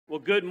Well,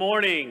 good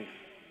morning.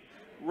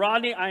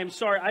 Rodney, I am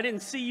sorry. I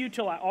didn't see you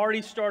till I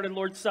already started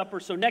Lord's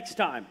Supper, so next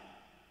time.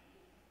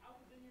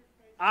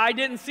 I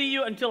didn't see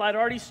you until I'd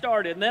already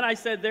started, and then I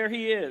said, there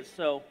he is.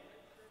 So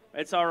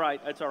it's all right.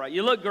 That's all right.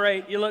 You look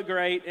great. You look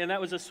great. And that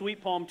was a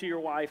sweet poem to your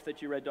wife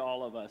that you read to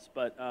all of us.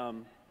 But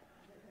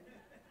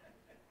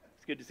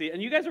it's good to see you.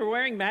 And you guys are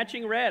wearing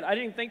matching red. I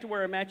didn't think to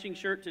wear a matching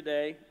shirt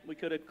today. We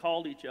could have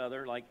called each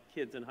other like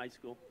kids in high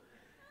school.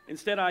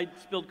 Instead, I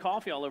spilled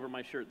coffee all over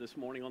my shirt this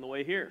morning on the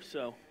way here.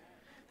 So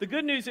the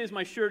good news is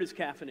my shirt is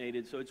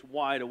caffeinated, so it's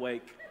wide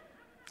awake.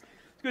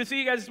 It's good to see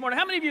you guys this morning.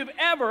 How many of you have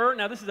ever,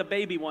 now this is a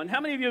baby one,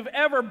 how many of you have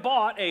ever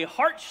bought a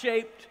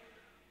heart-shaped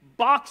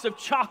box of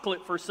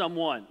chocolate for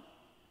someone?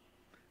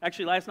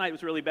 Actually, last night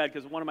was really bad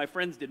because one of my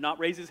friends did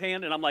not raise his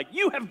hand, and I'm like,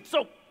 you have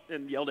so,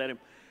 and yelled at him,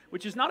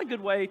 which is not a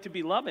good way to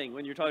be loving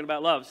when you're talking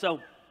about love. So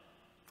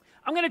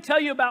I'm going to tell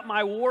you about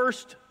my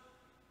worst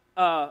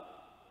I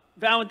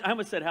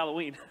almost said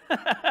Halloween.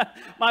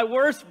 My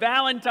worst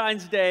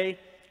Valentine's Day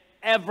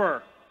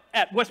ever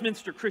at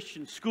Westminster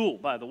Christian School,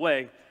 by the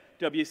way.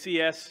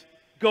 WCS,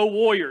 go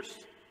Warriors.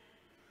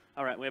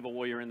 All right, we have a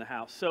Warrior in the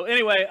house. So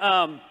anyway,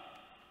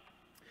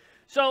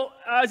 so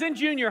I was in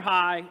junior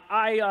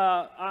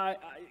high.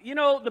 You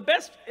know, the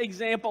best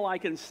example I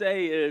can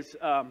say is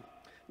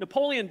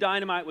Napoleon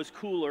Dynamite was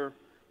cooler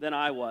than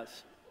I was.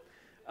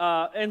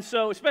 And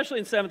so, especially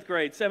in 7th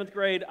grade. 7th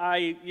grade,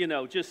 I,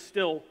 just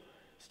still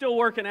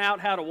working out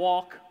how to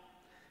walk,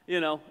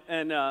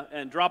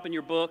 and dropping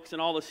your books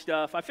and all this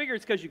stuff. I figure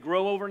it's because you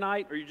grow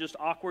overnight or you're just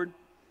awkward.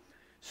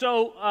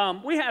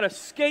 So we had a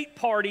skate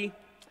party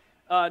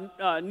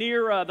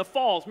near the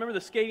falls. Remember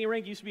the skating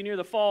rink used to be near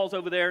the falls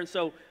over there? And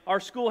so our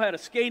school had a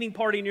skating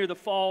party near the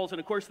falls. And,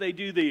 of course, they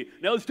do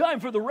now it's time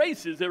for the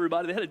races,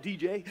 everybody. They had a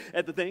DJ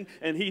at the thing.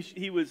 And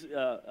he was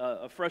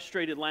a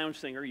frustrated lounge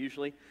singer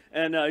usually.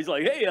 And he's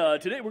like, hey,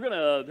 today we're going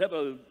to have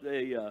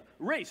a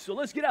race. So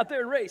let's get out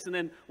there and race. And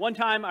then one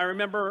time I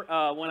remember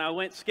when I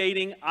went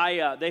skating,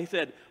 they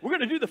said, we're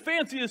going to do the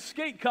fanciest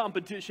skate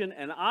competition.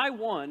 And I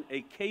won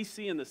a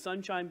KC and the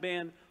Sunshine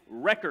Band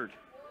record.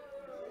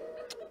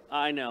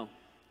 I know.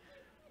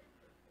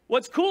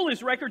 What's cool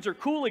is records are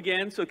cool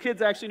again, so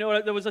kids actually know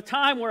it. There was a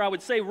time where I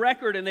would say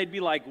record, and they'd be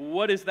like,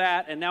 what is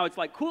that? And now it's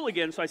like cool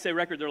again, so I say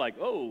record. They're like,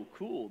 oh,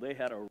 cool, they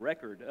had a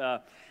record.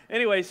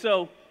 Anyway,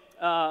 so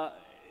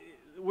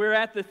we're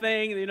at the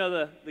thing.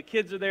 The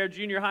kids are there.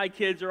 Junior high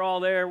kids are all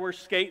there. We're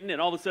skating, and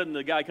all of a sudden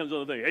the guy comes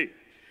on the thing, hey,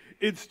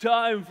 it's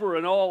time for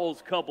an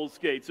alls couple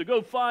skate, so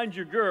go find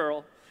your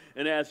girl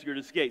and ask her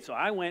to skate. So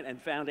I went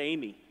and found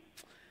Amy,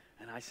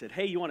 and I said,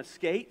 hey, you want to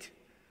skate?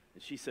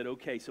 And she said,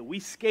 okay. So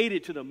we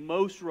skated to the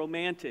most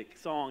romantic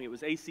song. It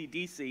was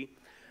AC/DC.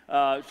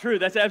 True,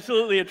 that's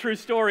absolutely a true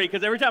story,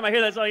 because every time I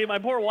hear that song, my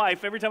poor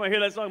wife, every time I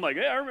hear that song, I'm like,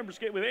 hey, I remember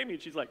skating with Amy.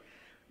 And she's like,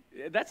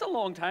 that's a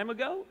long time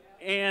ago.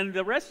 And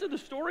the rest of the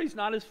story's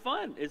not as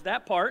fun as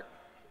that part.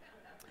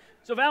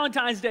 So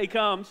Valentine's Day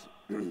comes,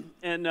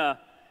 and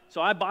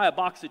so I buy a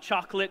box of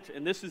chocolate,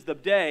 and this is the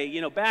day.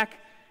 Back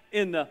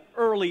in the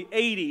early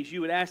 80s,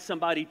 you would ask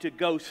somebody to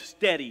go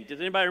steady.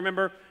 Does anybody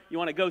remember? You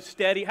want to go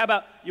steady? How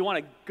about you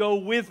want to go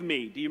with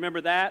me? Do you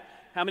remember that?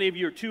 How many of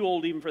you are too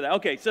old even for that?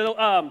 Okay, so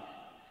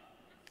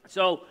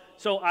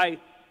I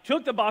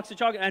took the box of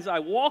chocolate, and as I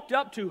walked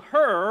up to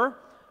her,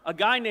 a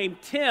guy named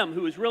Tim,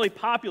 who was really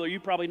popular, you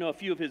probably know a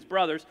few of his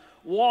brothers,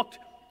 walked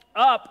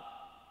up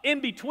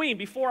in between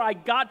before I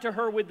got to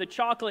her with the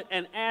chocolate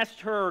and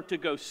asked her to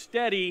go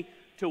steady,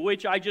 to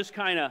which I just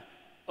kind of,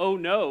 oh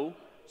no.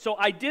 So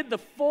I did the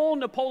full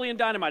Napoleon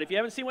Dynamite. If you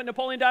haven't seen what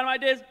Napoleon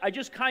Dynamite is, I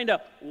just kind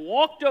of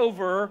walked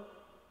over,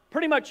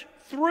 pretty much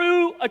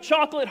threw a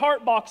chocolate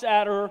heart box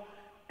at her,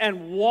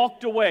 and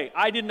walked away.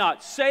 I did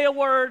not say a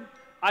word.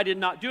 I did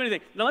not do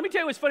anything. Now, let me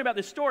tell you what's funny about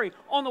this story.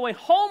 On the way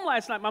home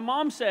last night, my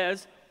mom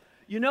says,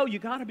 you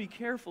got to be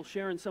careful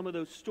sharing some of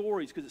those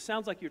stories, because it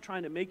sounds like you're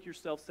trying to make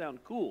yourself sound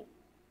cool.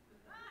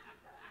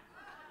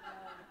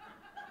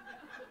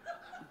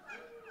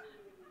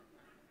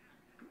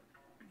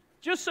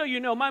 Just so you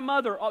know, my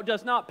mother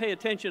does not pay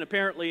attention,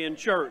 apparently, in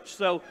church.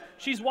 So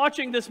she's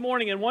watching this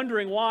morning and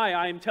wondering why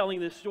I am telling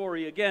this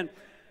story again.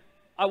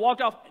 I walked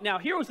off. Now,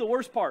 here was the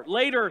worst part.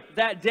 Later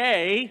that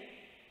day,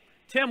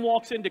 Tim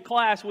walks into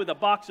class with a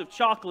box of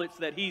chocolates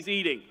that he's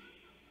eating.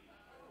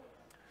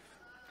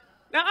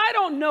 Now, I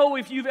don't know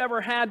if you've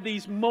ever had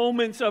these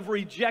moments of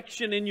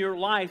rejection in your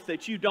life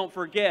that you don't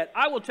forget.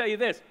 I will tell you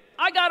this.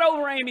 I got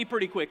over Amy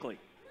pretty quickly.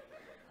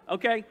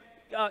 Okay?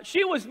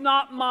 She was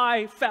not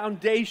my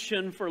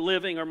foundation for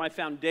living or my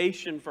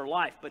foundation for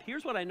life. But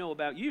here's what I know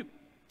about you.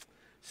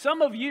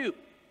 Some of you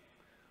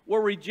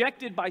were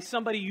rejected by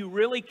somebody you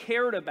really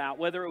cared about,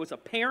 whether it was a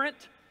parent,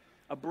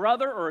 a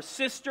brother, or a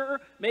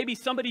sister, maybe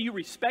somebody you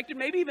respected,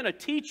 maybe even a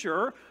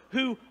teacher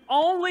who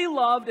only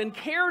loved and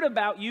cared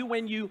about you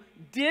when you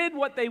did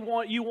what they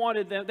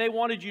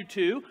wanted you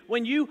to.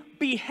 When you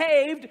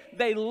behaved,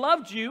 they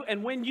loved you,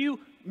 and when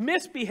you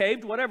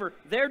misbehaved, whatever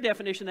their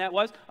definition that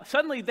was,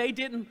 suddenly they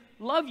didn't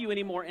love you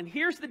anymore. And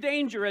here's the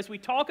danger as we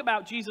talk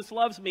about Jesus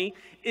loves me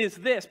is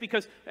this,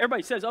 because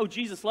everybody says, oh,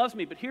 Jesus loves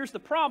me, but here's the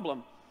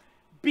problem.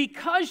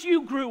 because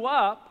you grew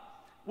up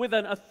with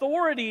an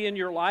authority in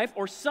your life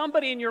or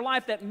somebody in your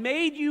life that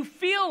made you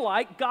feel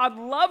like God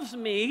loves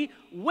me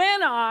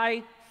when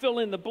I fill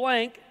in the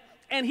blank,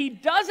 and he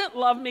doesn't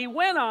love me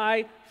when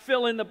I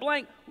fill in the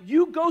blank.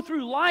 You go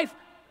through life,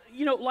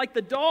 like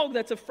the dog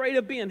that's afraid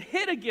of being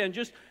hit again.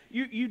 Just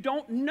you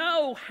don't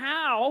know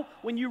how,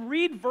 when you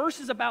read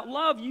verses about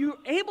love, you're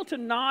able to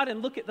nod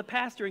and look at the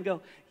pastor and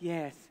go,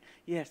 yes,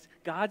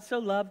 God so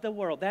loved the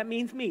world. That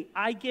means me.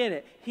 I get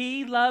it.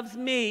 He loves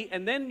me.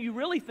 And then you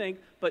really think,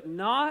 but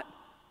not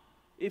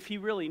if he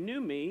really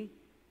knew me,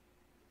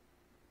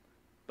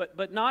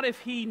 but not if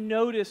he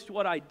noticed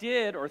what I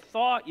did or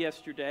thought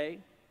yesterday.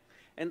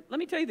 And let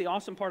me tell you the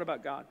awesome part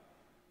about God.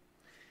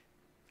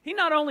 He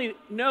not only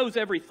knows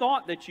every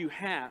thought that you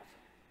have,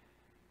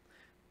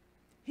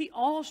 he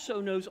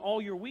also knows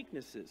all your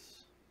weaknesses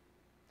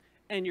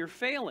and your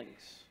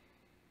failings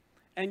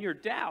and your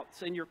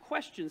doubts and your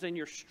questions and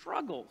your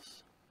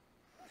struggles.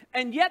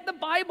 And yet the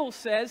Bible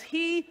says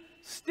he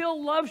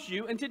still loves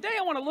you. And today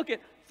I want to look at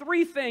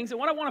three things. And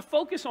what I want to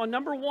focus on,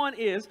 number one,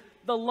 is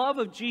the love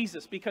of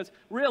Jesus. Because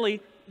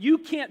really, you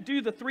can't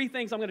do the three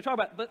things I'm going to talk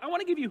about. But I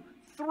want to give you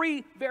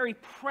three very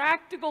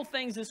practical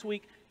things this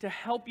week to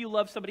help you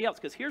love somebody else.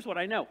 Because here's what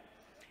I know.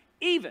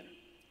 Even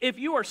if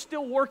you are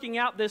still working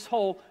out this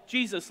whole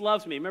Jesus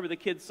loves me. Remember the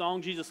kids'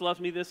 song, Jesus loves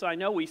me, this I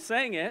know? We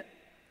sang it.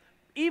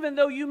 Even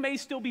though you may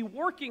still be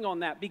working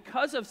on that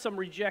because of some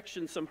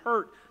rejection, some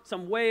hurt,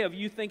 some way of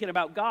you thinking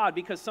about God,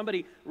 because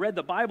somebody read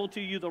the Bible to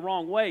you the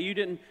wrong way. You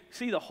didn't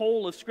see the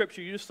whole of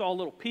Scripture. You just saw a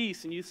little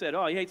piece and you said,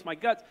 oh, he hates my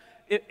guts.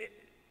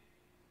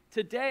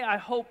 Today, I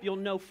hope you'll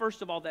know,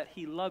 first of all, that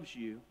he loves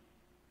you.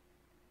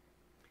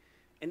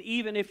 And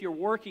even if you're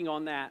working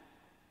on that,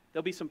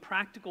 there'll be some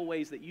practical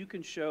ways that you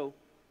can show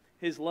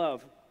his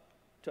love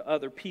to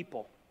other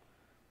people.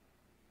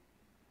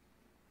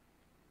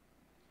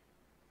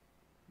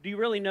 Do you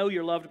really know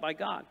you're loved by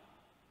God?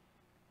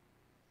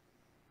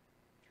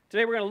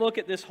 Today we're going to look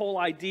at this whole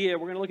idea.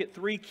 We're going to look at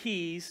three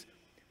keys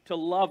to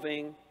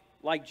loving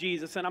like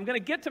Jesus. And I'm going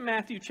to get to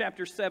Matthew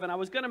chapter 7. I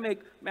was going to make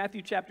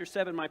Matthew chapter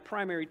 7 my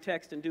primary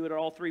text and do it at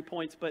all 3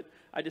 points, but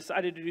I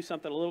decided to do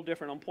something a little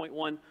different on point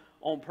 1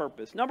 on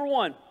purpose. Number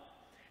 1,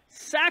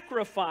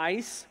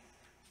 sacrifice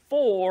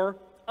for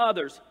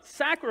others.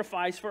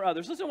 Sacrifice for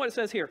others. Listen to what it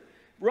says here.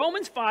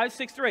 Romans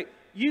 5:6-8.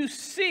 You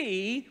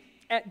see,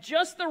 at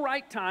just the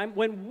right time,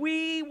 when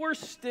we were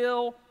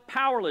still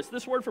powerless.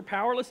 This word for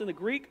powerless in the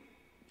Greek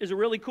is a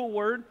really cool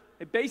word.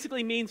 It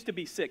basically means to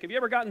be sick. Have you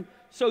ever gotten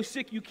so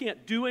sick you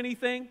can't do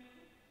anything?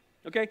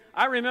 Okay,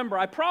 I remember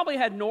I probably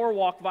had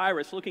Norwalk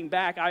virus looking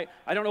back. I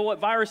don't know what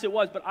virus it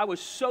was, but I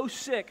was so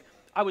sick.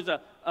 I was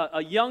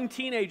a young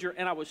teenager,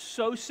 and I was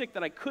so sick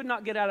that I could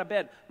not get out of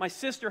bed. My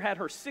sister had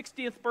her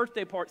 60th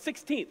birthday party,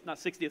 16th, not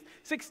 60th,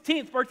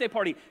 16th birthday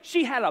party.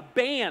 She had a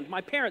band.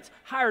 My parents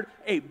hired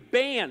a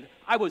band.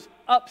 I was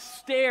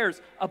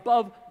upstairs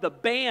above the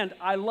band.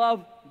 I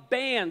love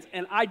bands,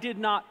 and I did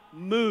not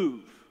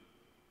move.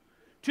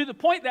 To the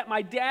point that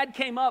my dad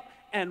came up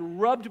and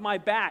rubbed my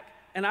back.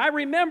 And I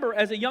remember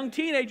as a young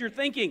teenager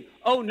thinking,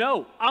 oh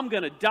no, I'm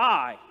going to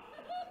die.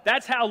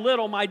 That's how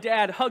little my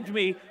dad hugged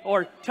me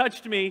or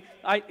touched me.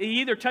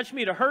 He either touched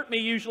me to hurt me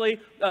usually,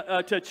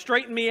 to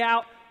straighten me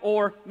out,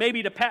 or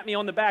maybe to pat me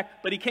on the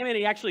back. But he came in and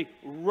he actually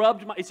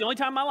rubbed my, it's the only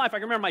time in my life I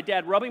can remember my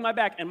dad rubbing my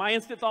back, and my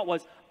instant thought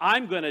was,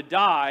 I'm going to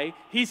die.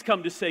 He's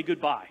come to say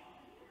goodbye.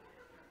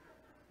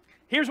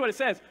 Here's what it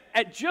says.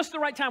 At just the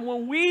right time,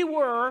 when we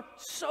were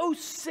so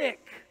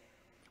sick,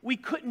 we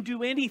couldn't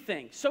do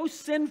anything, so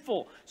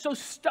sinful, so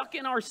stuck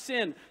in our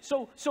sin,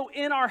 so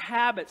in our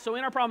habits, so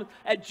in our problems.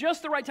 At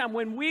just the right time,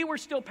 when we were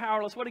still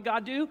powerless, what did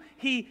God do?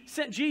 He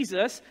sent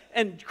Jesus,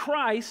 and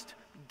Christ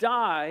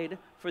died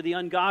for the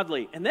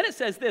ungodly. And then it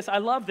says this, I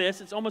love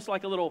this, it's almost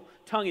like a little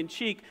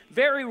tongue-in-cheek.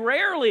 Very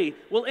rarely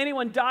will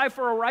anyone die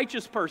for a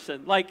righteous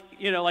person. Like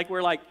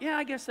we're like, yeah,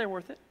 I guess they're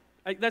worth it.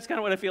 That's kind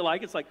of what I feel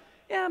like. It's like,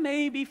 yeah,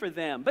 maybe for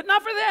them, but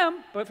not for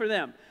them, but for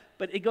them.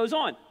 But it goes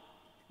on.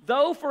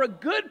 Though for a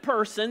good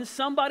person,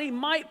 somebody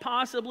might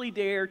possibly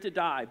dare to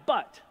die.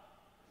 But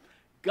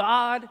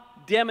God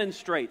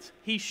demonstrates,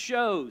 he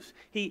shows,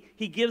 he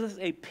gives us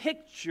a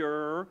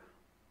picture,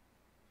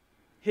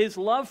 his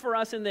love for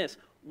us in this.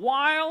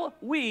 While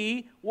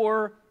we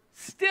were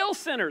still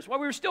sinners, while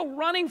we were still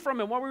running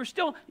from him, while we were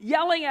still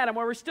yelling at him,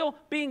 while we were still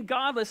being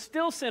godless,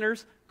 still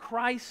sinners,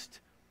 Christ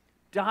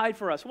died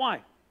for us.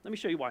 Why? Let me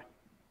show you why.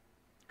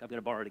 I've got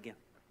to borrow it again.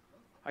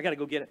 I got to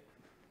go get it.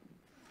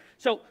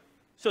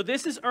 So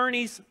this is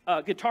Ernie's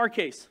guitar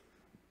case.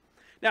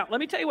 Now, let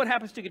me tell you what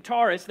happens to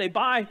guitarists. They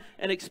buy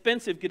an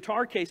expensive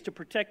guitar case to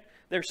protect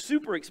their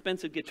super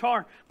expensive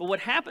guitar. But what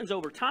happens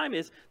over time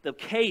is the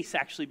case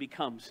actually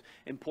becomes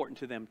important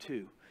to them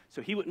too.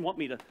 So he wouldn't want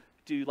me to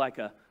do like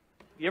a,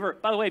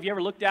 by the way, have you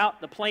ever looked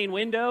out the plane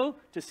window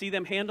to see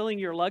them handling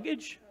your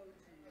luggage?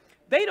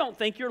 They don't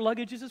think your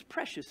luggage is as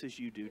precious as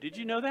you do. Did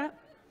you know that?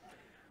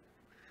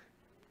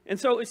 And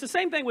so it's the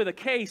same thing with a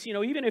case. You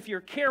know, even if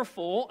you're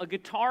careful, a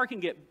guitar can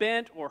get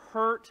bent or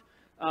hurt.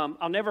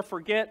 I'll never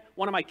forget,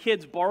 one of my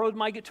kids borrowed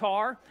my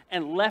guitar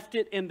and left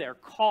it in their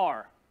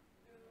car.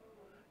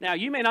 Now,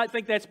 you may not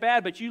think that's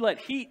bad, but you let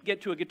heat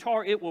get to a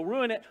guitar, it will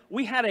ruin it.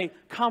 We had a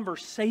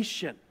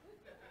conversation.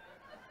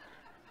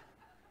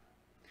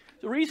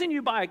 The reason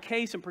you buy a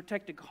case and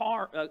protect a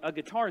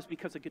guitar is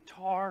because a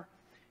guitar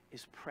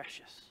is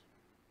precious.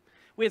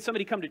 We had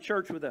somebody come to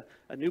church with a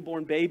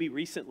newborn baby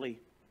recently,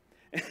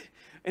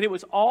 and it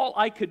was all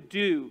I could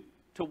do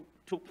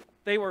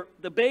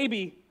the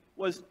baby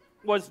was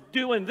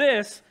doing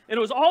this, and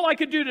it was all I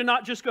could do to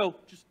not just go,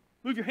 just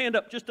move your hand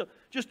up, just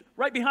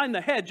right behind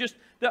the head.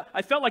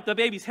 I felt like the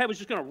baby's head was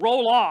just going to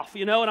roll off,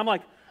 and I'm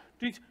like,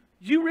 dude, do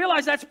you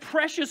realize that's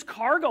precious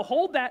cargo?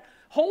 Hold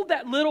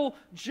that little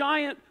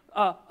giant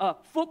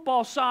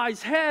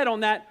football-sized head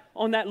on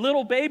that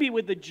little baby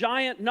with the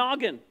giant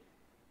noggin.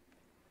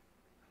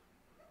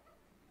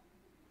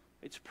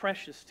 It's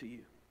precious to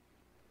you.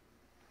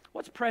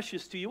 What's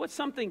precious to you? What's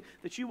something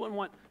that you wouldn't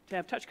want to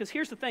have touched? Because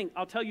here's the thing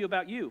I'll tell you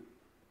about you.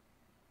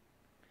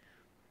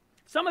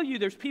 Some of you,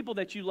 there's people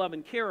that you love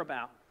and care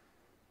about,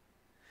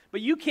 but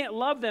you can't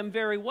love them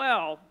very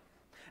well,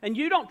 and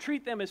you don't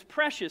treat them as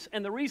precious.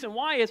 And the reason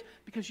why is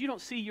because you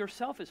don't see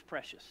yourself as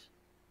precious.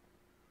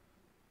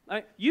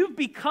 Right? You've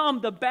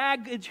become the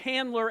baggage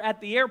handler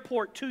at the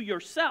airport to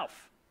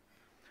yourself.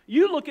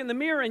 You look in the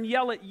mirror and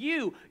yell at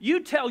you. You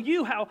tell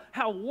you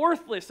how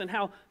worthless and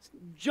how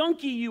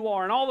junky you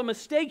are and all the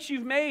mistakes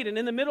you've made. And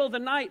in the middle of the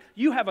night,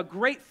 you have a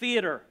great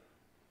theater.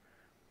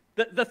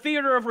 The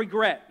theater of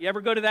regret. You ever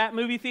go to that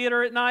movie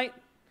theater at night?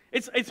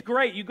 It's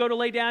great. You go to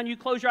lay down, you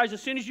close your eyes.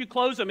 As soon as you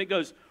close them, it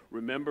goes,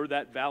 remember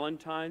that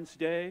Valentine's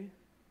Day?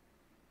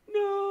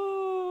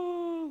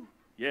 No.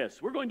 Yes,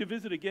 we're going to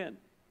visit again.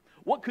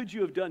 What could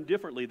you have done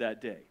differently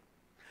that day?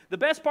 The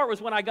best part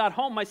was when I got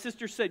home, my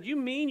sister said, you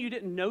mean you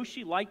didn't know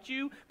she liked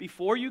you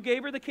before you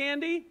gave her the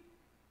candy?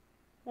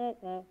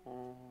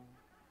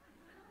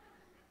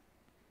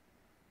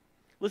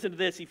 Listen to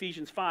this,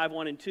 Ephesians 5,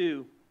 1 and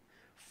 2.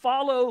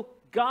 Follow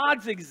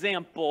God's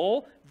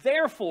example,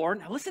 therefore,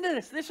 now listen to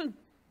this, listen,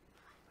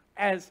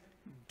 as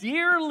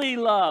dearly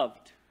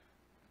loved.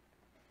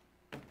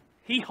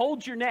 He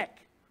holds your neck,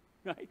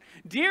 right?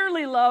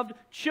 Dearly loved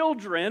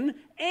children,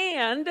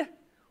 and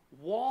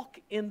walk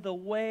in the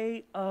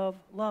way of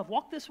love.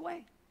 Walk this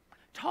way.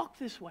 Talk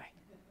this way.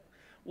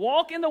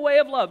 Walk in the way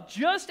of love,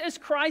 just as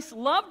Christ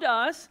loved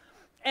us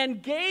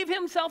and gave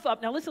himself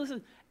up. Now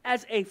listen,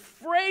 as a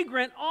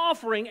fragrant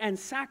offering and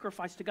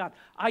sacrifice to God.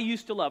 I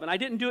used to love, and I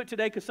didn't do it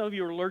today because some of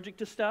you are allergic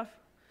to stuff,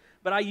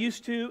 but I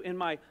used to in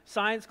my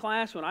science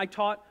class when I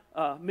taught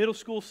middle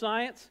school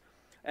science.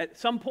 At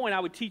some point I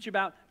would teach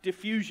about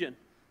diffusion.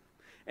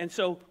 And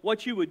so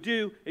what you would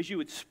do is you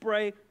would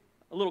spray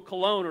a little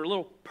cologne or a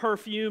little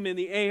perfume in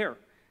the air,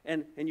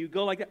 and you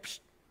go like that,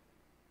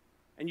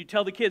 and you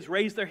tell the kids,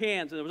 raise their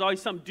hands, and there was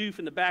always some doof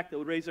in the back that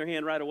would raise their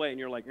hand right away, and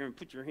you're like,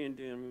 put your hand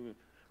down,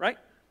 right?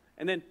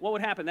 And then what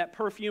would happen? That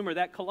perfume or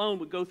that cologne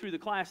would go through the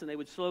class, and they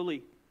would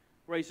slowly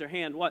raise their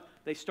hand. What?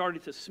 They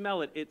started to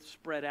smell it. It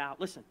spread out.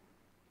 Listen,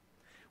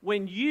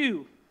 when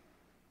you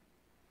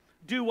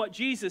do what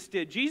Jesus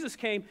did, Jesus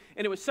came,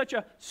 and it was such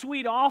a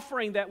sweet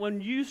offering that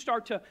when you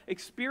start to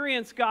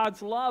experience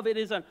God's love, it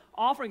is an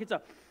offering. It's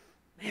a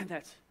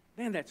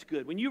Man, that's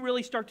good. When you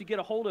really start to get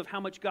a hold of how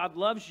much God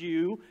loves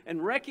you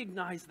and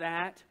recognize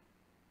that,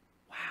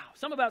 wow,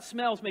 something about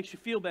smells makes you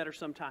feel better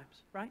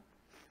sometimes, right?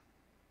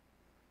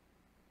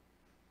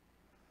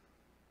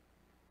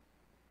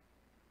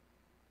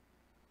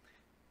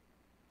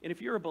 And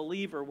if you're a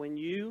believer, when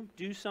you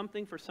do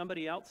something for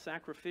somebody else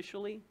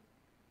sacrificially,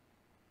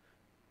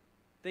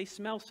 they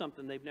smell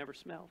something they've never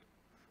smelled.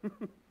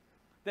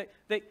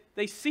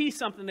 They see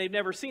something they've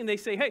never seen. They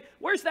say, hey,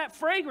 where's that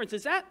fragrance?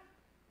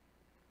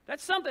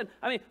 That's something.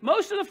 I mean,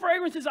 most of the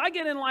fragrances I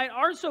get in life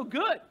aren't so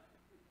good.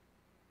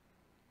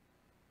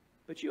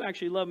 But you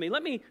actually love me.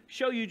 Let me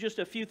show you just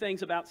a few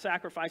things about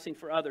sacrificing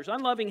for others.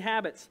 Unloving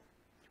habits.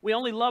 We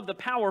only love the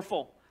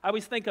powerful. I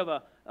always think of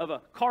a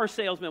car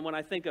salesman when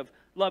I think of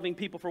loving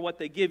people for what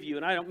they give you.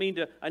 And I don't mean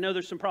to, I know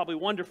there's some probably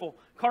wonderful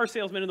car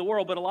salesmen in the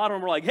world, but a lot of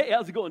them are like, hey,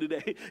 how's it going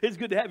today? It's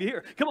good to have you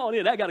here. Come on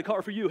in, I got a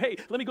car for you. Hey,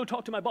 let me go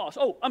talk to my boss.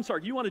 Oh, I'm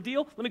sorry, you want a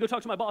deal? Let me go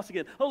talk to my boss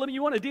again. Oh,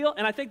 you want a deal?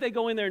 And I think they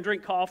go in there and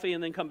drink coffee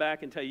and then come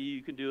back and tell you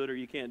you can do it or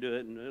you can't do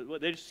it.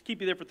 And they just keep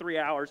you there for 3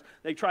 hours.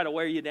 They try to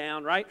wear you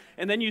down, right?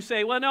 And then you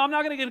say, well, no, I'm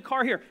not going to get a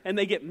car here. And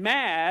they get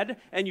mad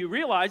and you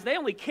realize they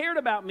only cared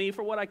about me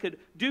for what I could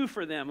do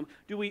for them.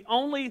 Do we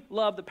only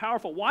love the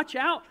powerful? Watch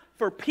out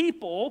for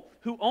people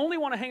who only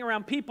want to hang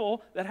around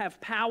people that have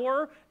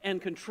power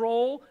and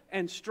control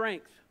and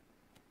strength.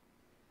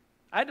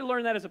 I had to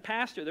learn that as a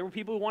pastor. There were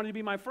people who wanted to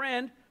be my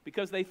friend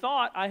because they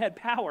thought I had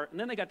power. And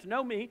then they got to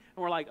know me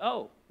and were like,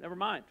 oh, never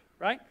mind,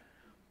 right?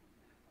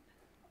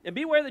 And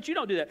be aware that you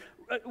don't do that.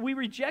 We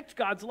reject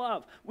God's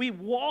love. We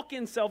walk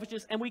in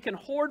selfishness and we can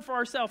hoard for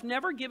ourselves,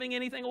 never giving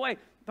anything away.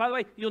 By the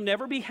way, you'll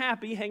never be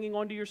happy hanging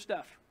on to your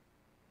stuff.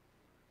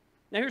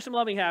 Now here's some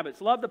loving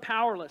habits. Love the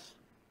powerless.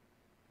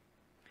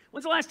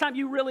 When's the last time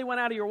you really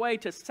went out of your way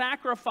to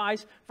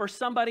sacrifice for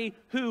somebody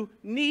who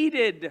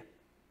needed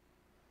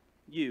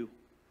you.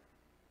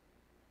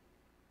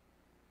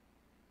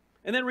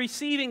 And then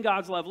receiving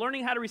God's love,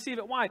 learning how to receive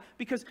it. Why?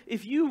 Because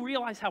if you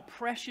realize how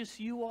precious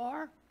you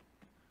are,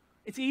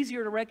 it's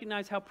easier to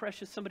recognize how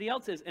precious somebody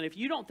else is. And if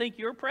you don't think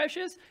you're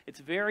precious, it's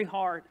very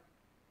hard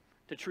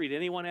to treat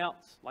anyone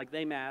else like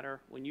they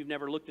matter when you've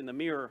never looked in the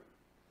mirror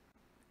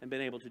and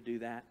been able to do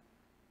that.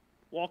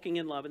 Walking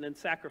in love and then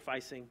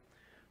sacrificing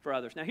for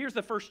others. Now, here's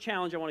the first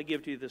challenge I want to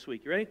give to you this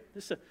week. You ready?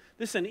 This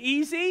is an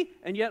easy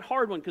and yet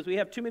hard one because we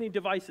have too many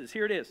devices.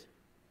 Here it is.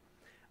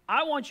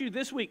 I want you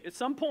this week, at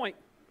some point,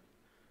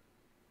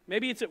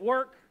 maybe it's at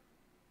work,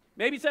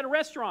 maybe it's at a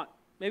restaurant,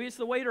 maybe it's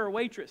the waiter or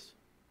waitress.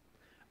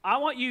 I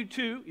want you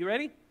to, you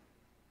ready?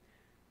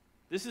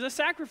 This is a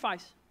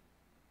sacrifice.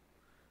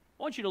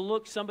 I want you to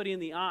look somebody in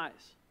the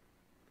eyes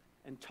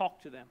and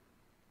talk to them.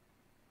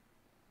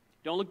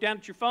 Don't look down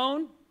at your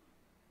phone.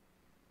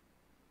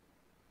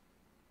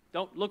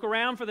 Don't look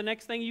around for the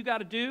next thing you got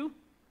to do.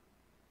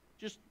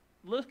 Just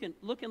look and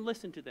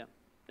listen to them.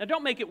 Now,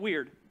 don't make it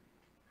weird.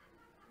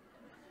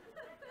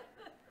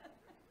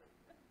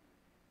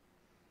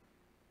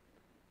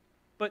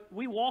 But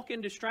we walk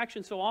in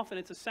distraction so often,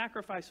 it's a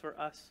sacrifice for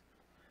us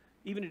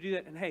even to do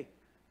that. And hey,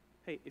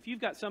 if you've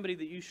got somebody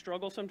that you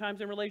struggle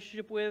sometimes in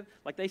relationship with,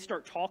 like they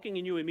start talking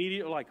and you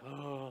immediately are like,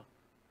 oh,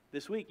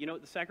 this week, you know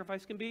what the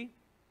sacrifice can be?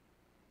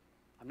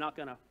 I'm not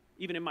going to,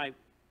 even in my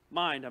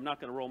mind, I'm not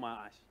going to roll my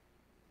eyes.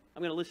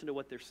 I'm going to listen to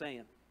what they're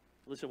saying,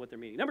 listen to what they're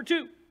meaning. Number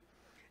 2,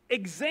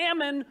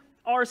 examine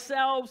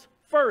ourselves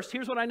first.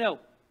 Here's what I know.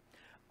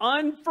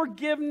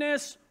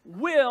 Unforgiveness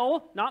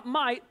will, not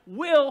might,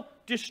 will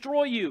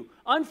destroy you.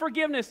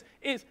 Unforgiveness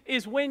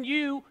is when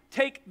you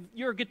take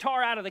your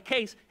guitar out of the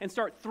case and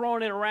start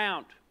throwing it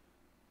around.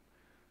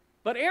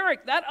 But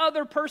Eric, that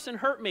other person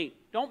hurt me.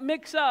 Don't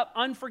mix up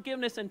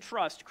unforgiveness and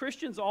trust.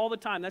 Christians all the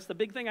time, that's the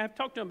big thing I have to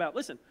talk to them about.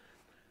 Listen,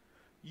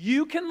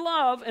 you can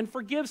love and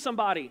forgive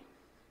somebody.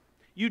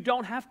 You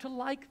don't have to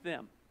like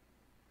them.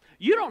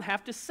 You don't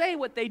have to say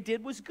what they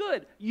did was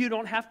good. You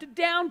don't have to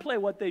downplay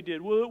what they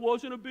did. Well, it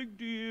wasn't a big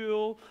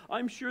deal.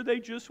 I'm sure they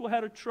just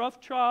had a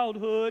tough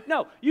childhood.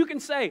 No, you can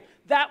say,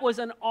 that was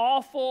an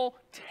awful,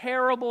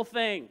 terrible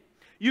thing.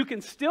 You can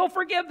still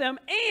forgive them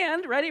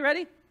and,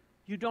 ready?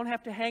 You don't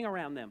have to hang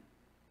around them.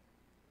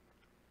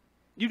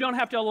 You don't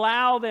have to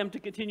allow them to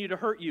continue to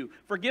hurt you.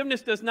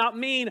 Forgiveness does not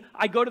mean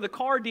I go to the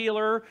car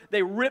dealer,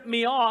 they rip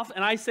me off,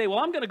 and I say, well,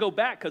 I'm going to go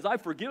back because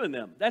I've forgiven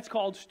them. That's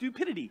called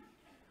stupidity.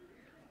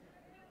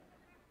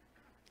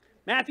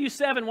 Matthew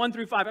 7, 1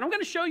 through 5. And I'm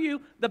going to show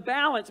you the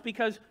balance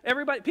because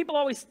people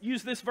always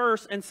use this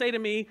verse and say to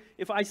me,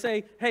 if I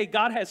say, hey,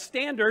 God has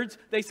standards,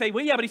 they say,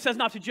 well, yeah, but he says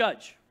not to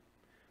judge.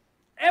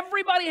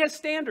 Everybody has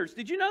standards.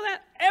 Did you know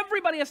that?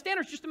 Everybody has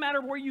standards, just a matter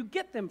of where you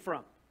get them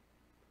from.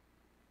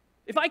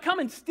 If I come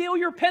and steal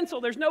your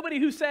pencil, there's nobody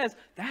who says,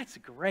 that's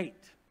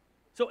great.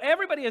 So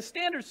everybody has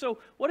standards. So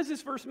what does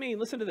this verse mean?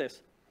 Listen to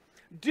this.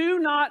 Do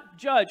not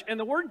judge. And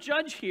the word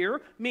judge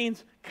here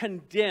means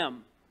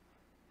condemn.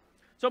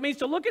 So it means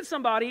to look at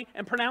somebody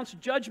and pronounce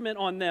judgment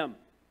on them.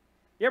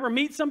 You ever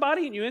meet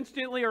somebody and you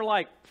instantly are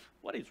like,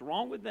 what is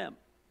wrong with them?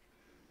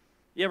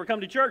 You ever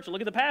come to church and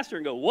look at the pastor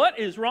and go, what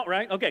is wrong,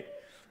 right? Okay.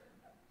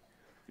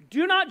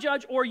 Do not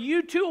judge or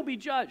you too will be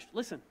judged.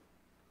 Listen,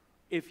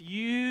 if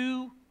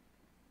you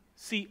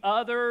see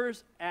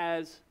others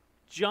as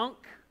junk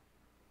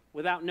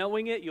without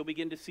knowing it, you'll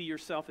begin to see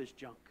yourself as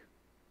junk.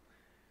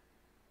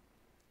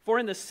 For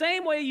in the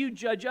same way you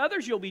judge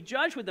others, you'll be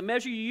judged. With the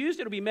measure you used,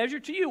 it'll be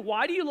measured to you.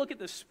 Why do you look at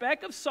the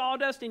speck of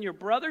sawdust in your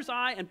brother's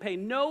eye and pay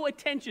no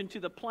attention to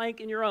the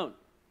plank in your own?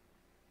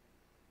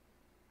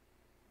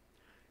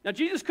 Now,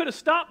 Jesus could have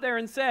stopped there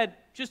and said,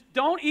 just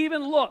don't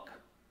even look.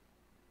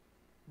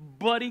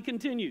 But he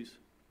continues.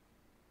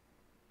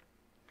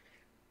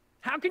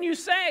 How can you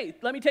say,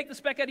 let me take the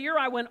speck out of your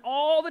eye, when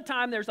all the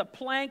time there's a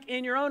plank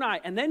in your own eye?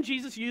 And then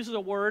Jesus uses a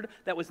word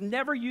that was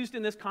never used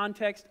in this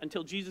context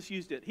until Jesus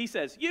used it. He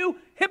says, you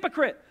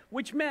hypocrite,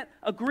 which meant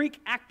a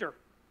Greek actor.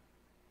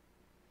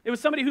 It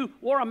was somebody who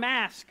wore a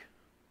mask.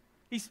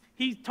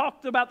 He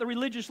talked about the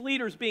religious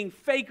leaders being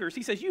fakers.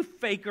 He says, you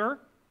faker.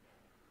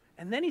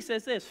 And then he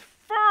says this,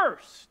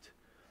 first,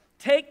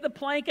 take the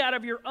plank out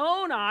of your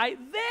own eye,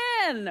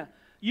 then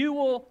you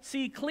will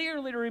see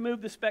clearly to remove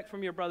the speck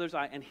from your brother's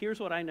eye. And here's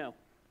what I know.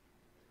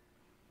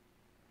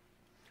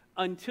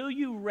 Until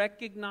you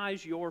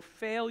recognize your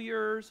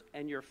failures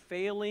and your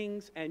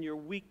failings and your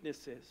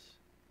weaknesses,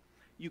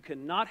 you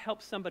cannot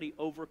help somebody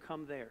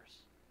overcome theirs.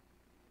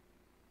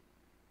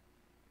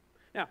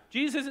 Now,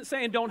 Jesus isn't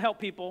saying don't help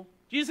people.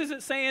 Jesus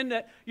isn't saying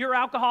that your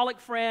alcoholic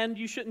friend,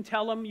 you shouldn't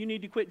tell them you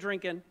need to quit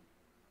drinking.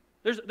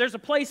 There's a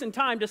place and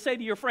time to say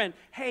to your friend,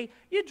 hey,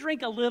 you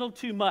drink a little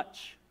too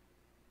much.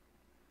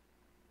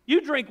 You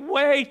drink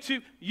way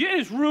too, it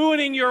is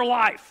ruining your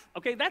life.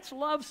 Okay, that's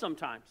love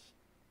sometimes.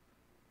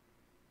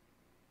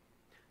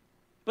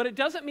 But it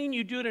doesn't mean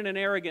you do it in an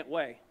arrogant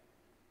way.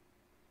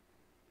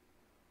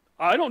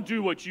 I don't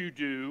do what you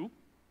do.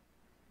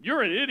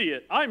 You're an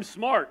idiot. I'm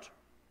smart.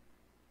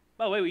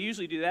 By the way, we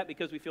usually do that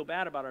because we feel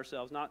bad about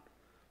ourselves, not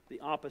the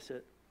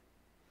opposite.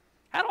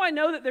 How do I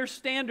know that there's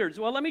standards?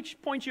 Well, let me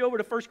point you over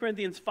to 1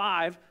 Corinthians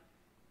 5.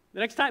 The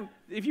next time,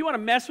 if you want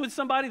to mess with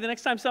somebody, the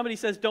next time somebody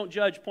says don't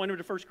judge, point them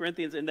to 1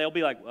 Corinthians, and they'll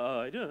be like,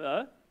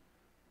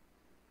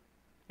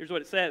 Here's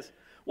what it says.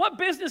 What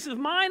business of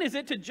mine is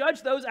it to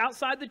judge those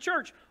outside the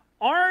church?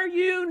 Are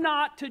you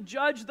not to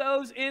judge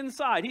those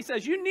inside? He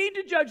says, you need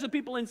to judge the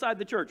people inside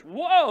the church.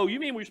 Whoa, you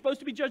mean we're supposed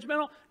to be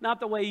judgmental? Not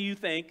the way you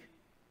think.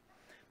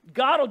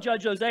 God will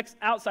judge those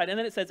outside. And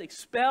then it says,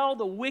 expel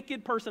the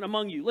wicked person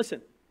among you.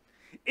 Listen,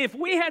 if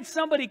we had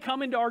somebody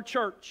come into our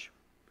church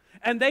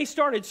and they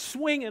started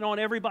swinging on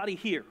everybody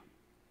here,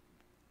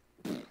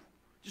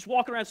 just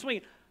walking around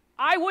swinging,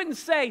 I wouldn't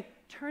say,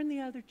 turn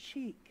the other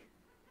cheek.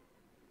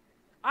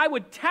 I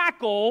would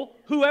tackle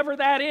whoever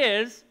that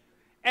is,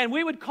 and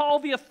we would call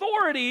the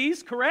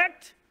authorities,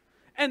 correct?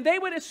 And they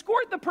would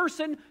escort the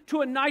person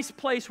to a nice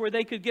place where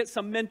they could get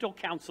some mental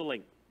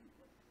counseling.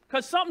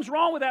 Because something's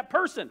wrong with that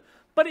person.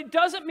 But it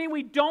doesn't mean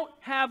we don't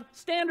have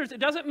standards. It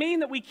doesn't mean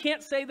that we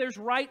can't say there's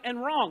right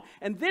and wrong.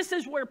 And this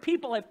is where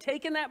people have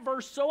taken that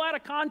verse so out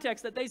of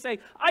context that they say,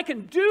 I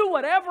can do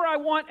whatever I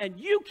want and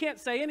you can't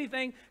say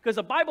anything because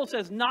the Bible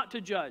says not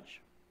to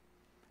judge.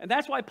 And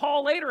that's why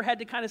Paul later had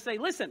to kind of say,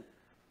 listen,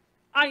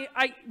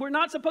 we're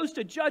not supposed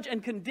to judge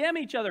and condemn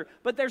each other,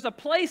 but there's a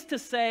place to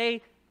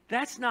say,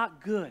 that's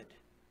not good.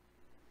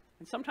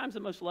 And sometimes the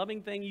most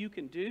loving thing you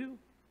can do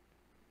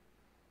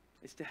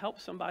is to help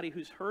somebody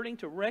who's hurting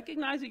to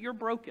recognize that you're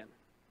broken,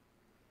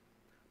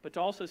 but to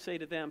also say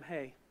to them,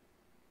 hey,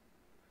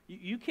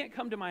 you can't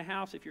come to my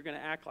house if you're going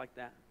to act like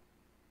that.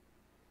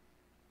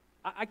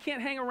 I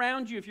can't hang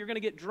around you if you're going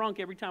to get drunk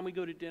every time we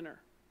go to dinner.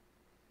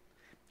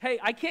 Hey,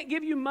 I can't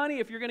give you money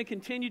if you're going to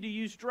continue to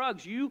use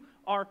drugs. You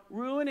are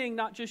ruining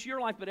not just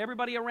your life, but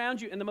everybody around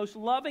you. And the most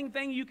loving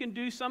thing you can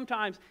do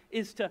sometimes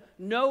is to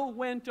know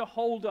when to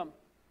hold them.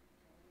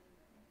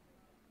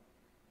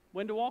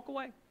 When to walk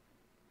away.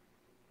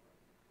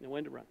 And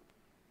when to run.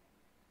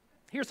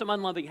 Here's some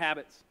unloving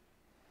habits.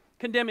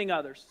 Condemning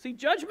others. See,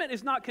 judgment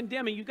is not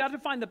condemning. You've got to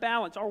find the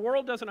balance. Our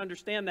world doesn't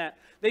understand that.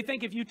 They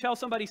think if you tell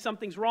somebody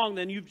something's wrong,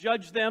 then you've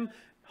judged them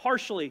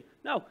harshly.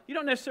 No, you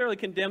don't necessarily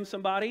condemn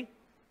somebody.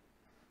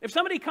 If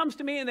somebody comes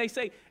to me and they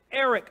say,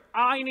 Eric,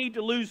 I need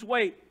to lose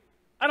weight,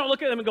 I don't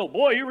look at them and go,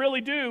 boy, you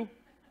really do.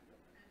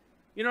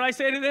 You know what I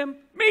say to them?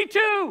 Me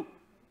too.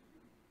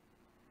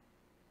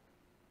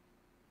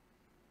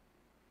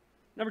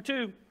 Number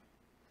 2,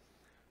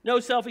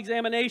 no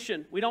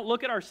self-examination. We don't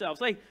look at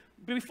ourselves. Hey,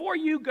 before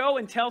you go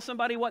and tell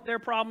somebody what their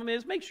problem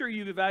is, make sure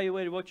you've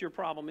evaluated what your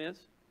problem is.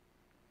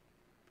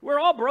 We're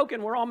all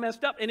broken. We're all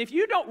messed up. And if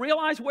you don't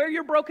realize where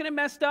you're broken and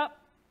messed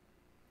up,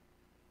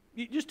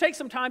 you just take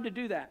some time to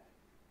do that.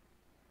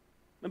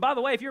 And by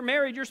the way, if you're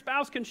married, your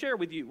spouse can share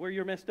with you where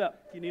you're messed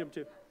up if you need them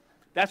to.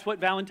 That's what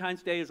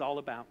Valentine's Day is all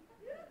about.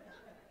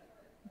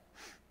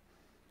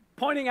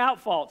 Pointing out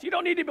faults. You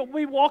don't need to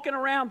be walking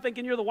around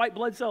thinking you're the white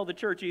blood cell of the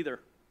church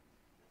either.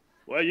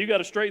 Well, you got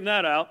to straighten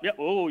that out. Yeah.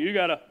 Oh, you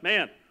got to,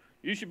 man,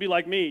 you should be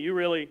like me. You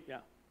really,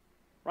 yeah.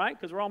 Right?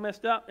 Because we're all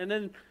messed up. And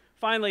then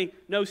finally,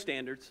 no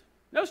standards.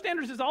 No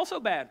standards is also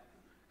bad.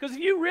 Because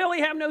if you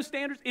really have no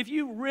standards,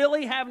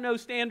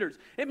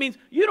 it means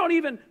you don't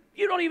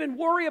even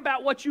worry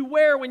about what you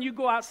wear when you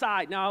go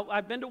outside. Now,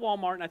 I've been to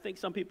Walmart, and I think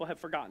some people have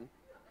forgotten.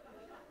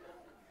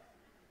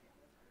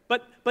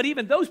 But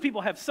even those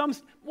people have some.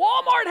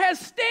 Walmart has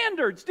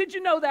standards. Did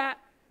you know that?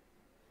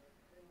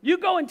 You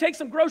go and take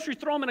some groceries,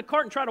 throw them in a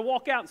cart, and try to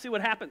walk out and see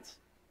what happens.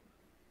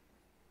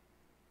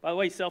 By the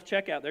way,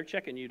 self-checkout, they're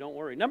checking you. Don't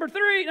worry. Number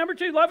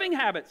 2, loving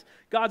habits.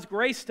 God's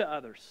grace to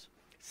others.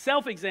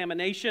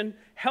 Self-examination,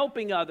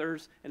 helping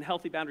others, and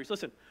healthy boundaries.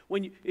 Listen,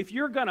 if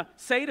you're going to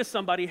say to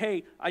somebody,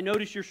 hey, I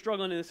notice you're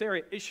struggling in this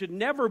area, it should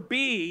never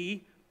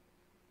be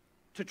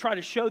to try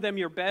to show them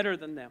you're better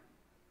than them.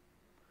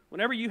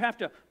 Whenever you have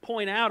to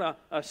point out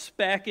a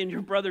speck in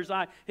your brother's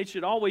eye, it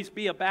should always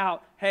be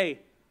about,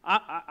 hey,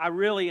 I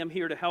really am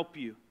here to help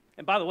you.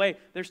 And by the way,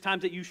 there's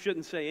times that you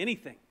shouldn't say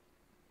anything.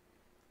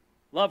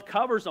 Love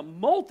covers a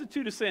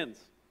multitude of sins.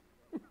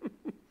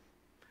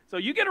 So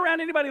you get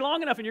around anybody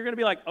long enough and you're going to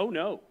be like, oh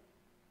no.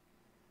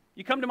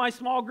 You come to my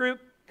small group,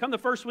 come the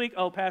first week,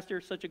 oh, pastor,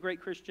 such a great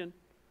Christian.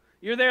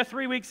 You're there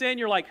 3 weeks in,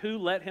 you're like, who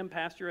let him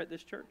pastor at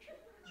this church?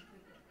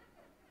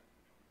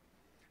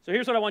 So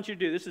here's what I want you to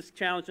do. This is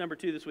challenge number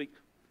 2 this week.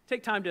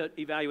 Take time to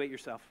evaluate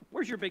yourself.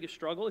 Where's your biggest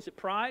struggle? Is it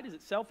pride? Is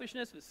it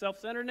selfishness? Is it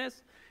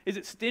self-centeredness? Is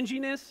it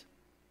stinginess?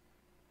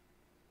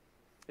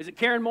 Is it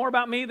caring more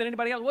about me than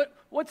anybody else?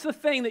 What's the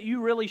thing that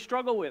you really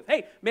struggle with?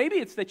 Hey, maybe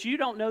it's that you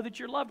don't know that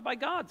you're loved by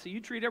God, so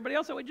you treat everybody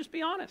else that way. Just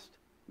be honest.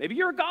 Maybe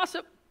you're a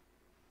gossip.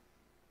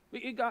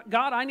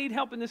 God, I need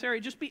help in this area.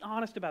 Just be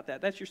honest about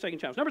that. That's your second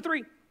challenge. Number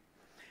 3,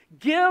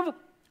 give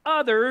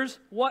others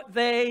what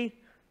they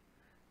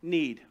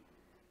need.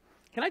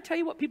 Can I tell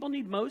you what people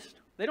need most?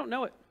 They don't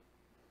know it.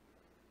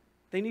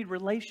 They need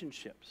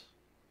relationships.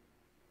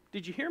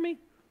 Did you hear me?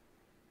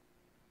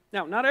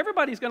 Now, not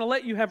everybody's going to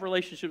let you have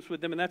relationships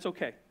with them, and that's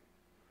okay.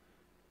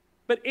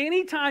 But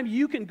anytime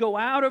you can go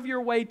out of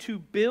your way to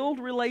build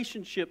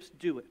relationships,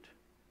 do it.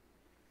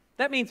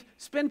 That means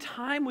spend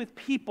time with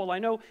people. I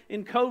know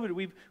in COVID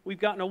we've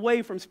gotten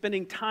away from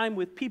spending time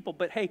with people,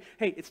 but hey,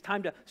 it's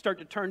time to start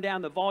to turn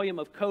down the volume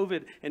of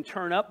COVID and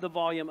turn up the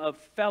volume of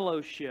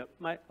fellowship.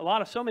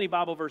 So many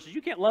Bible verses.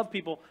 You can't love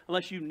people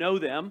unless you know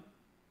them,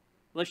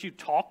 unless you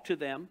talk to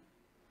them.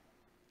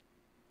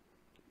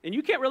 And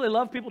you can't really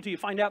love people till you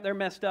find out they're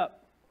messed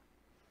up.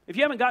 If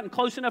you haven't gotten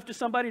close enough to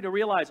somebody to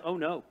realize, oh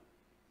no,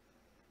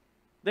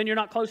 then you're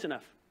not close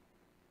enough.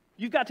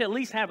 You've got to at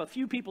least have a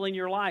few people in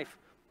your life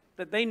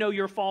that they know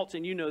your faults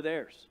and you know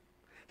theirs.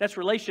 That's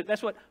relationship.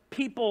 That's what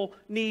people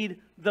need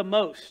the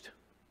most.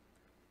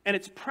 And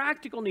it's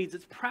practical needs.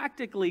 It's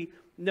practically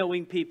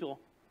knowing people.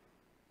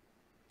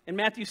 In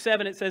Matthew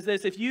 7, it says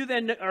this, if you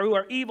then who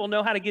are evil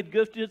know how to give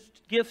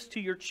gifts to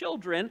your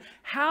children,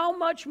 how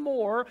much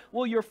more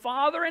will your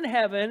Father in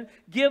heaven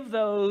give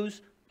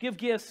good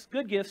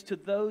gifts to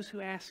those who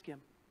ask him?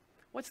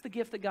 What's the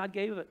gift that God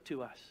gave it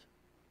to us?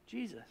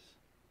 Jesus.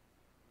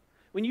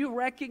 When you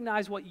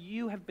recognize what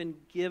you have been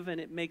given,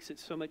 it makes it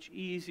so much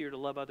easier to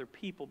love other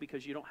people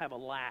because you don't have a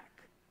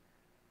lack.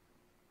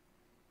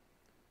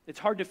 It's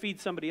hard to feed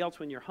somebody else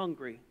when you're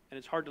hungry, and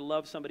it's hard to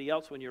love somebody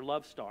else when you're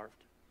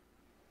love-starved.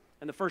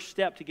 And the first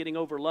step to getting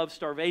over love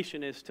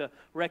starvation is to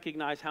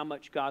recognize how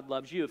much God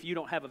loves you. If you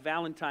don't have a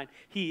Valentine,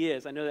 he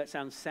is. I know that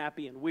sounds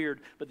sappy and weird,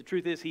 but the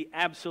truth is he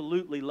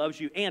absolutely loves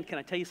you. And can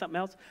I tell you something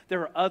else?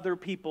 There are other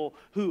people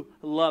who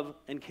love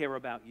and care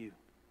about you.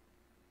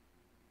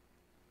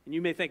 And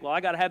you may think, well,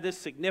 I got to have this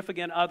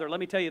significant other. Let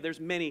me tell you,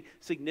 there's many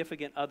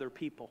significant other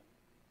people.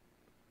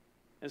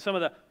 And some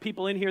of the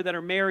people in here that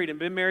are married and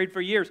been married for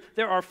years,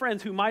 there are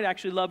friends who might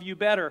actually love you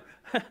better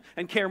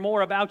and care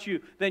more about you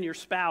than your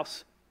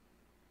spouse.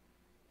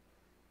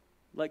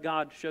 Let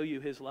God show you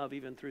his love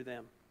even through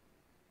them.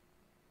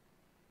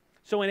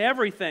 So in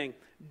everything,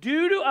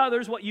 do to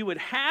others what you would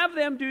have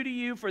them do to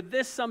you, for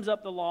this sums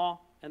up the law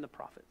and the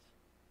prophets.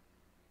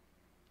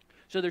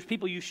 So there's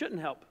people you shouldn't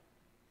help.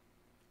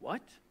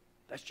 What?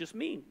 That's just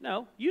mean.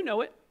 No, you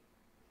know it.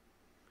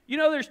 You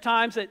know there's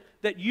times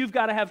that you've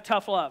got to have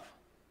tough love.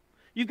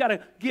 You've got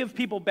to give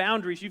people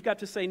boundaries. You've got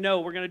to say, no,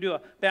 we're going to do a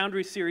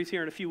boundary series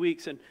here in a few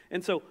weeks.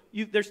 And so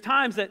there's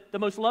times that the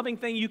most loving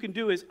thing you can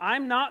do is,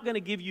 I'm not going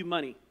to give you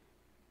money.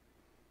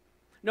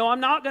 No, I'm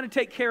not going to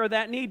take care of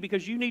that need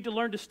because you need to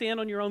learn to stand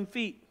on your own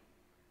feet.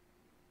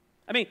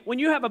 I mean, when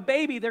you have a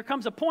baby, there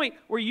comes a point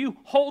where you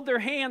hold their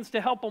hands to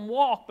help them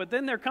walk, but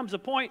then there comes a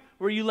point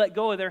where you let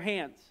go of their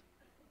hands.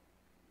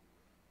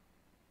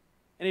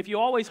 And if you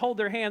always hold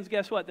their hands,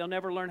 guess what? They'll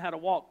never learn how to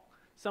walk.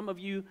 Some of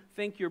you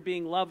think you're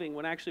being loving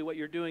when actually what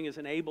you're doing is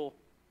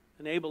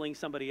enabling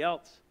somebody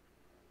else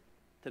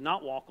to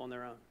not walk on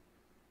their own.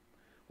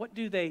 What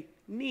do they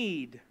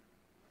need?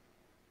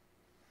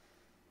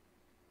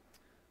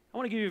 I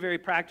want to give you a very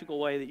practical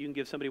way that you can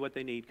give somebody what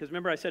they need. Because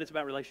remember I said it's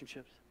about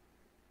relationships.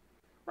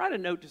 Write a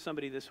note to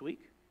somebody this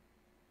week.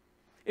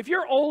 If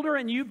you're older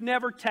and you've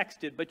never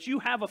texted, but you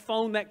have a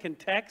phone that can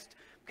text,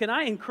 can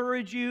I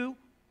encourage you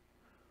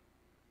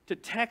to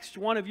text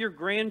one of your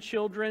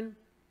grandchildren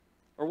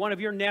or one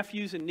of your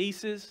nephews and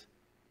nieces?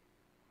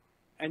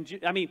 And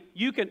I mean,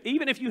 you can,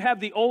 even if you have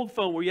the old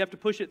phone where you have to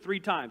push it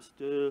 3 times.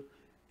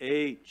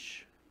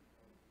 H.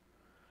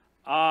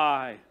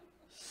 I.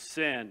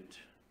 Send.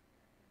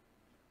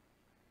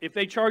 If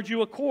they charge you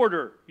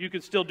 $0.25, you can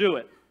still do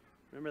it.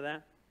 Remember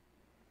that?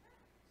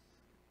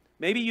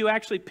 Maybe you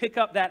actually pick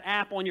up that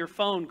app on your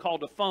phone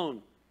called a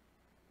phone,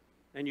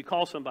 and you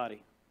call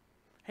somebody.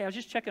 Hey, I was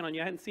just checking on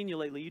you. I hadn't seen you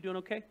lately. You doing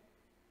okay?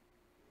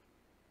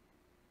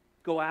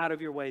 Go out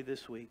of your way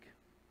this week.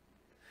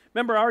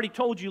 Remember, I already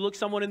told you, look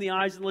someone in the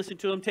eyes and listen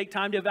to them. Take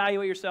time to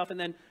evaluate yourself, and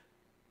then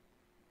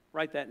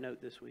write that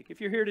note this week. If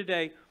you're here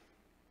today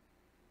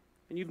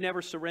and you've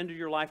never surrendered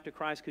your life to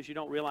Christ because you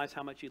don't realize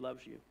how much he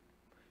loves you,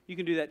 you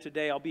can do that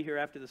today. I'll be here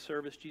after the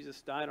service.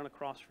 Jesus died on a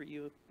cross for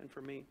you and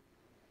for me,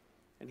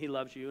 and he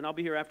loves you. And I'll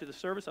be here after the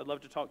service. I'd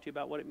love to talk to you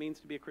about what it means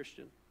to be a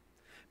Christian.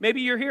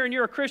 Maybe you're here and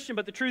you're a Christian,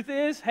 but the truth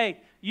is,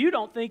 hey, you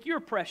don't think you're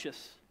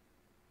precious.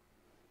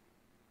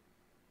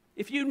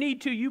 If you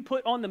need to, you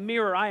put on the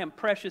mirror, I am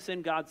precious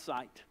in God's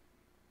sight.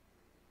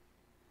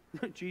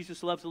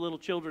 Jesus loves the little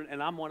children,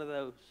 and I'm one of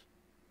those.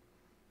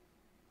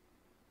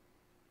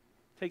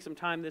 Take some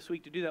time this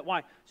week to do that.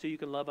 Why? So you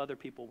can love other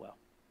people well.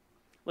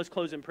 Let's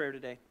close in prayer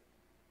today.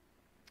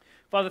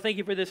 Father, thank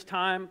you for this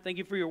time. Thank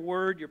you for your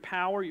word, your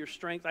power, your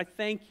strength. I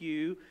thank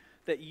you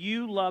that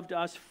you loved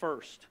us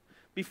first.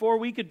 Before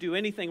we could do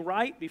anything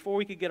right, before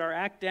we could get our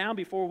act down,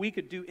 before we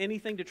could do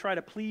anything to try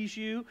to please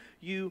you,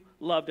 you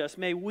loved us.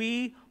 May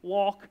we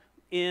walk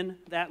in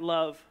that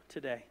love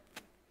today.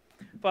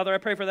 Father, I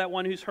pray for that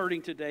one who's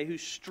hurting today,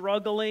 who's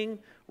struggling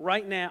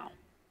right now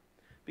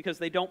because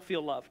they don't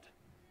feel loved.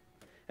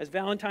 As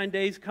Valentine's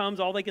Day comes,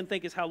 all they can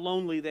think is how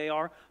lonely they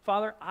are.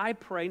 Father, I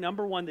pray,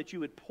 number one, that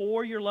you would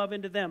pour your love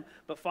into them,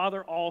 but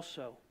Father,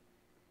 also,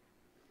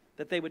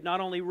 that they would not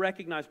only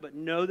recognize, but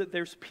know that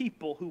there's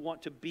people who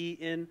want to be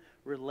in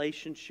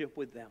relationship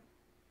with them.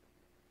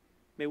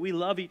 May we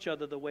love each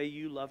other the way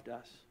you loved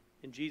us.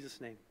 In Jesus'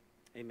 name,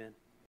 amen.